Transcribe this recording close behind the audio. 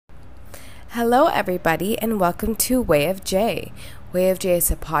Hello, everybody, and welcome to Way of J. Way of J is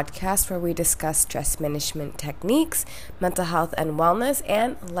a podcast where we discuss stress management techniques, mental health and wellness,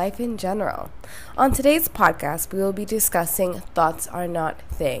 and life in general. On today's podcast, we will be discussing thoughts are not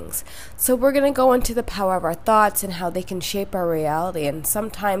things. So we're going to go into the power of our thoughts and how they can shape our reality, and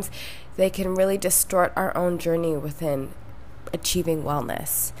sometimes they can really distort our own journey within achieving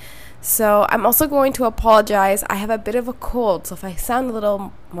wellness. So I'm also going to apologize. I have a bit of a cold, so if I sound a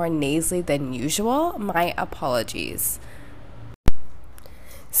little more nasally than usual, my apologies.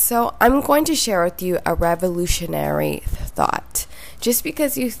 So I'm going to share with you a revolutionary thought. Just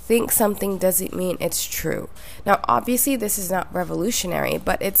because you think something doesn't mean it's true. Now, obviously, this is not revolutionary,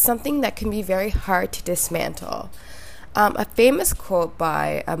 but it's something that can be very hard to dismantle. A famous quote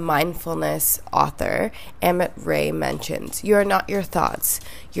by a mindfulness author, Amit Ray, mentions, "You are not your thoughts.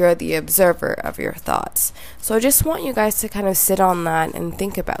 You're the observer of your thoughts." So I just want you guys to kind of sit on that and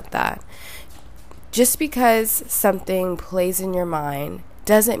think about that. Just because something plays in your mind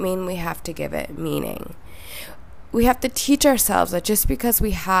doesn't mean we have to give it meaning. We have to teach ourselves that just because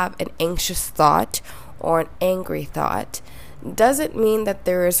we have an anxious thought or an angry thought doesn't mean that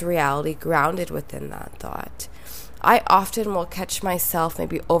there is reality grounded within that thought. I often will catch myself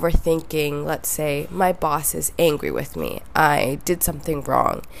maybe overthinking, let's say my boss is angry with me. I did something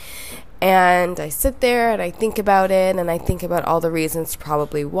wrong. And I sit there and I think about it, and I think about all the reasons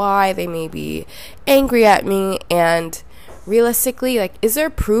probably why they may be angry at me. And realistically, is there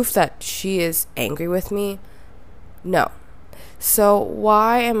proof that she is angry with me? No. So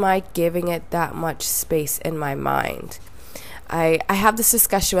why am I giving it that much space in my mind? I have this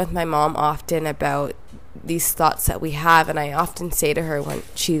discussion with my mom often about these thoughts that we have, and I often say to her when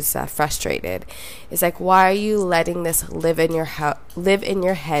she's frustrated, is why are you letting this live in your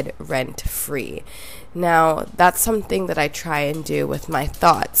head rent free? Now, that's something that I try and do with my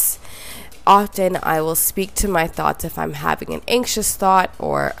thoughts. Often I will speak to my thoughts if I'm having an anxious thought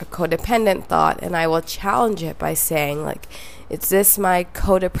or a codependent thought, and I will challenge it by saying, is this my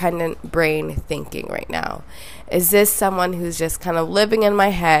codependent brain thinking right now? Is this someone who's just kind of living in my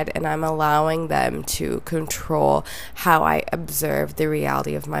head and I'm allowing them to control how I observe the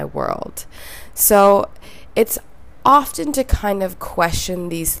reality of my world? So it's often to kind of question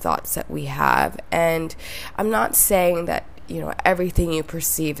these thoughts that we have. And I'm not saying that everything you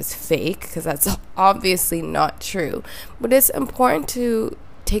perceive is fake, because that's obviously not true. But it's important to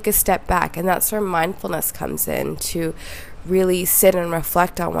take a step back, and that's where mindfulness comes in, to really sit and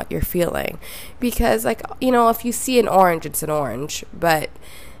reflect on what you're feeling. Because if you see an orange, it's an orange. But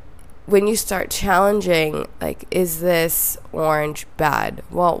when you start challenging, is this orange bad?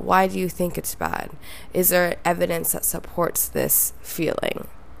 Well, why do you think it's bad? Is there evidence that supports this feeling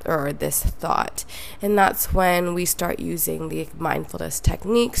or this thought? And that's when we start using the mindfulness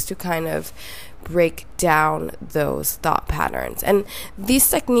techniques to kind of break down those thought patterns. And these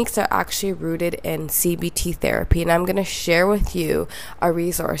techniques are actually rooted in CBT therapy, and I'm going to share with you a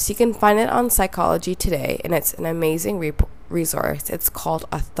resource. You can find it on Psychology Today, and it's an amazing resource. It's called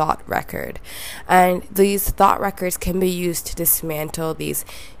a thought record. And these thought records can be used to dismantle these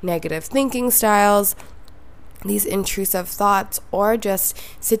negative thinking styles, these intrusive thoughts, or just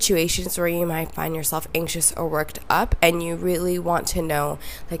situations where you might find yourself anxious or worked up and you really want to know,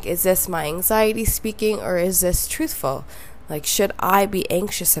 is this my anxiety speaking, or is this truthful? Should I be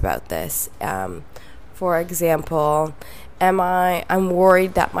anxious about this? For example, I'm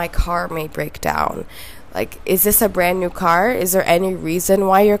worried that my car may break down. Is this a brand new car? Is there any reason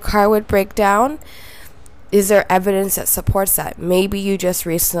why your car would break down? Is there evidence that supports that? Maybe you just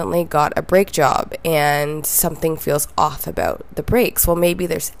recently got a brake job and something feels off about the brakes. Well, maybe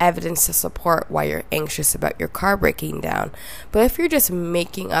there's evidence to support why you're anxious about your car breaking down. But if you're just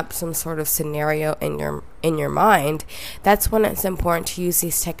making up some sort of scenario in your mind, that's when it's important to use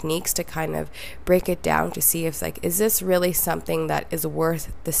these techniques to kind of break it down to see if is this really something that is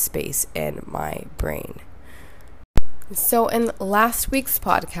worth the space in my brain? So in last week's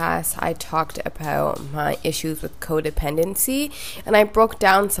podcast, I talked about my issues with codependency, and I broke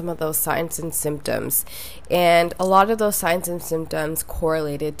down some of those signs and symptoms. And a lot of those signs and symptoms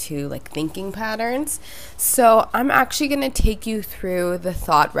correlated to thinking patterns. So I'm actually going to take you through the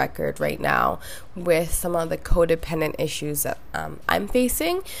thought record right now with some of the codependent issues that I'm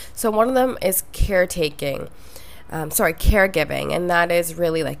facing. So one of them is caregiving, and that is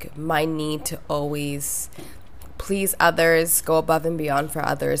really my need to always please others, go above and beyond for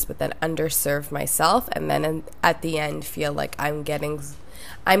others, but then underserve myself, and then at the end feel like I'm giving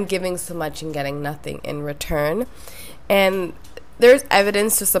so much and getting nothing in return. And there's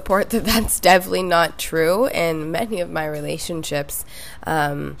evidence to support that that's definitely not true in many of my relationships.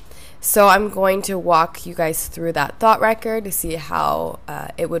 So I'm going to walk you guys through that thought record to see how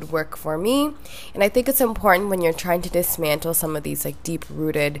it would work for me. And I think it's important when you're trying to dismantle some of these like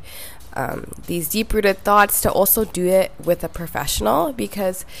deep-rooted thoughts to also do it with a professional,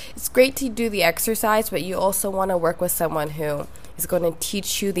 because it's great to do the exercise, but you also want to work with someone who is going to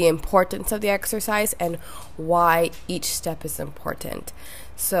teach you the importance of the exercise and why each step is important.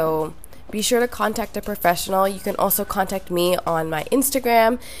 So be sure to contact a professional. You can also contact me on my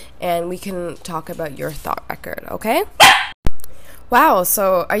Instagram and we can talk about your thought record, okay? Wow,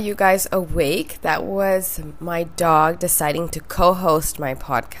 so are you guys awake? That was my dog deciding to co-host my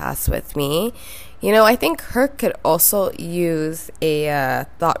podcast with me. You know, I think Herc could also use a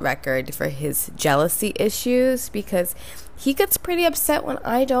thought record for his jealousy issues, because he gets pretty upset when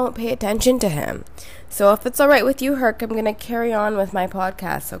I don't pay attention to him. So if it's all right with you, Herc, I'm going to carry on with my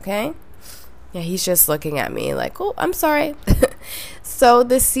podcast, okay? Yeah, he's just looking at me like, oh, I'm sorry. So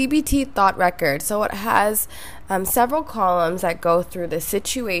the CBT thought record. So it has several columns that go through the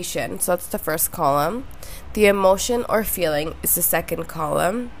situation. So that's the first column. The emotion or feeling is the second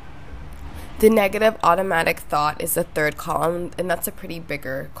column. The negative automatic thought is the third column, and that's a pretty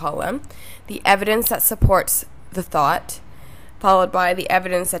bigger column. The evidence that supports the thought, followed by the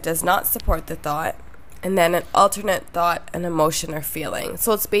evidence that does not support the thought, and then an alternate thought, an emotion or feeling.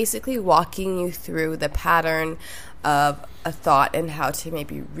 So it's basically walking you through the pattern of a thought and how to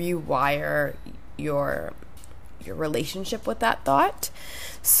maybe rewire your relationship with that thought.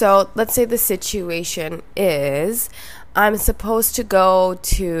 So let's say the situation is I'm supposed to go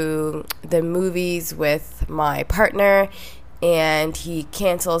to the movies with my partner and he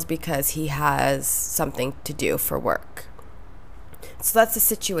cancels because he has something to do for work. So that's the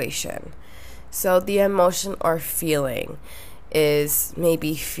situation. So the emotion or feeling is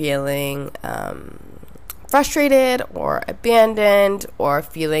maybe feeling frustrated or abandoned or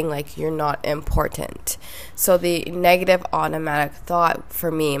feeling like you're not important. So the negative automatic thought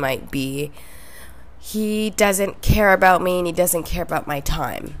for me might be, he doesn't care about me and he doesn't care about my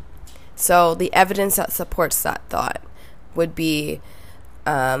time. So the evidence that supports that thought would be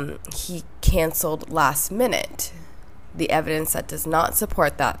he canceled last minute. The evidence that does not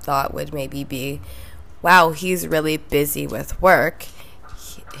support that thought would maybe be, wow, he's really busy with work.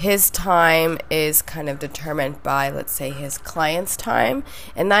 His time is kind of determined by, let's say, his client's time,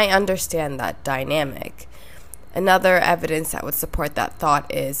 and I understand that dynamic. Another evidence that would support that thought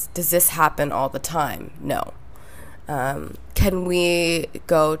is, does this happen all the time? No. Can we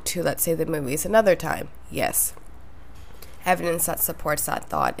go to, let's say, the movies another time? Yes. Evidence that supports that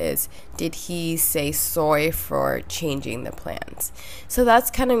thought is, did he say sorry for changing the plans? So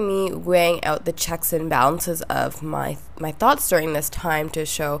that's kind of me weighing out the checks and balances of my thoughts during this time to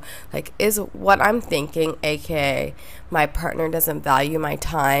show, like, is what I'm thinking, aka my partner doesn't value my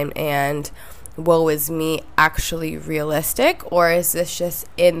time and woe is me, actually realistic? Or is this just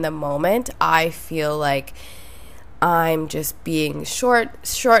in the moment? I feel like I'm just being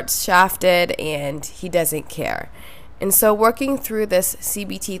short-shafted and he doesn't care. And so working through this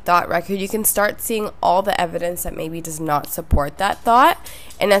CBT thought record, you can start seeing all the evidence that maybe does not support that thought.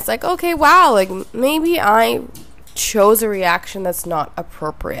 And it's like, okay, wow, like maybe I chose a reaction that's not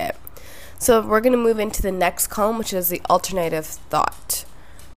appropriate. So we're going to move into the next column, which is the alternative thought.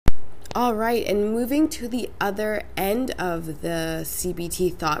 All right, and moving to the other end of the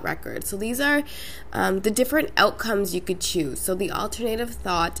CBT thought record. So these are the different outcomes you could choose. So the alternative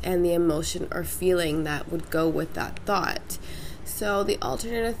thought and the emotion or feeling that would go with that thought. So the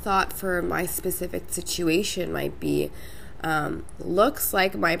alternative thought for my specific situation might be, looks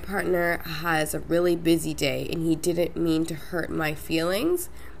like my partner has a really busy day and he didn't mean to hurt my feelings.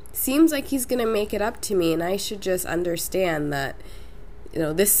 Seems like he's going to make it up to me, and I should just understand that, you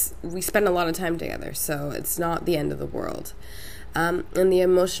know, we spend a lot of time together, so it's not the end of the world. And the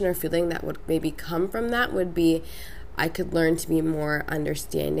emotion or feeling that would maybe come from that would be, I could learn to be more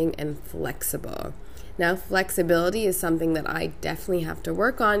understanding and flexible. Now, flexibility is something that I definitely have to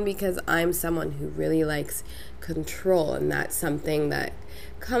work on because I'm someone who really likes control, and that's something that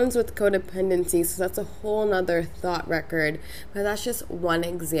comes with codependency, so that's a whole nother thought record, but that's just one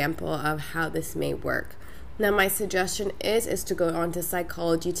example of how this may work. Now, my suggestion is to go on to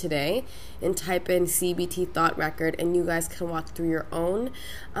Psychology Today and type in CBT thought record, and you guys can walk through your own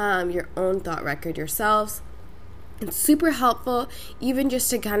thought record yourselves. It's super helpful, even just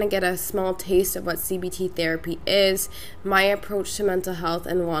to kind of get a small taste of what CBT therapy is. My approach to mental health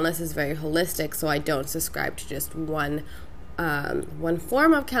and wellness is very holistic, so I don't subscribe to just one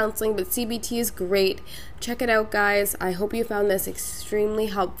form of counseling, but CBT is great. Check it out, guys. I hope you found this extremely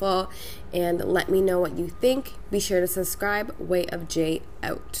helpful, and let me know what you think. Be sure to subscribe. Way of J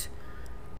out.